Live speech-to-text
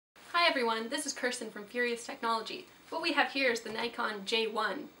everyone, this is Kirsten from Furious Technology. What we have here is the Nikon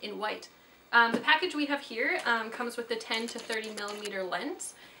J1 in white. The package we have here comes with the 10 to 30 millimeter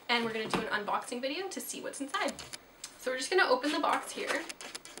lens, and we're going to do an unboxing video to see what's inside. So we're just going to open the box here.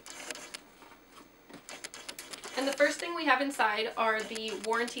 And the first thing we have inside are the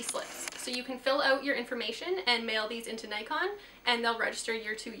warranty slips. So you can fill out your information and mail these into Nikon, and they'll register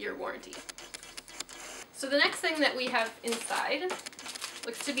your 2-year warranty. So the next thing that we have inside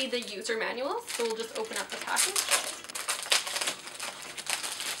looks to be the user manual, so we'll just open up the package.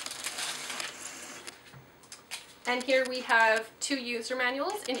 And here we have 2 user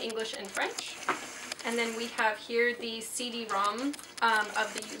manuals in English and French. And then we have here the CD-ROM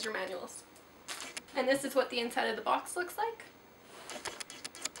of the user manuals. And this is what the inside of the box looks like.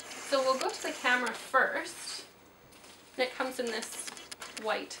 So we'll go to the camera first. And it comes in this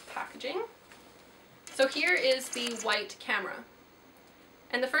white packaging. So here is the white camera.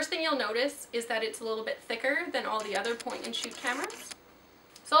 And the first thing you'll notice is that it's a little bit thicker than all the other point and shoot cameras.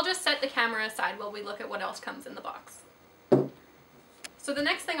 So I'll just set the camera aside while we look at what else comes in the box. So the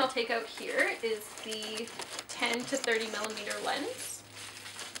next thing I'll take out here is the 10 to 30 millimeter lens.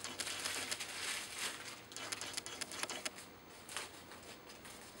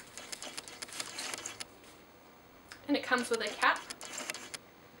 And it comes with a cap.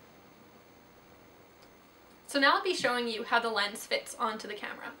 So now I'll be showing you how the lens fits onto the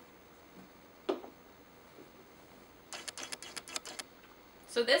camera.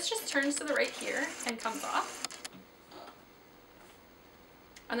 So this just turns to the right here and comes off.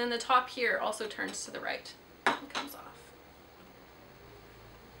 And then the top here also turns to the right and comes off.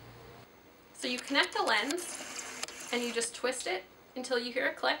 So you connect the lens and you just twist it until you hear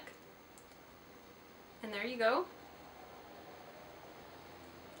a click. And there you go.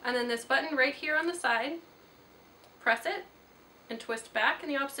 And then this button right here on the side, press it and twist back in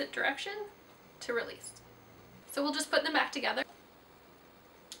the opposite direction to release. So we'll just put them back together.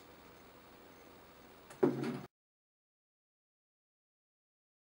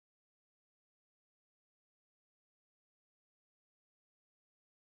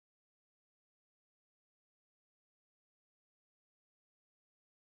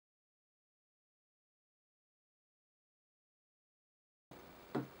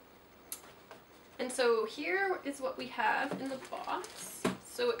 And so here is what we have in the box.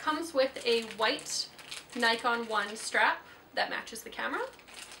 So it comes with a white Nikon 1 strap that matches the camera.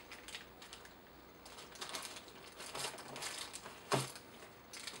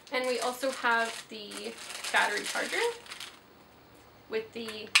 And we also have the battery charger with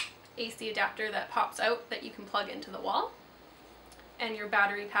the AC adapter that pops out that you can plug into the wall. And your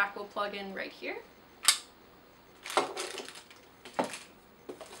battery pack will plug in right here.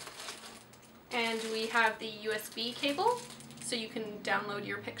 And we have the USB cable, so you can download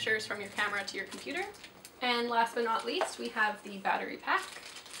your pictures from your camera to your computer. And last but not least, we have the battery pack.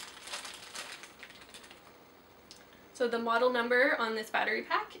 So the model number on this battery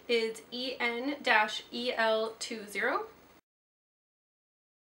pack is EN-EL20.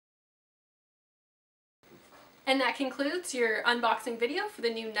 And that concludes your unboxing video for the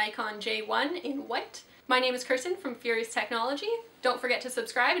new Nikon J1 in white. My name is Kirsten from Furious Technology. Don't forget to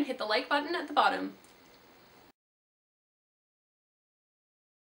subscribe and hit the like button at the bottom.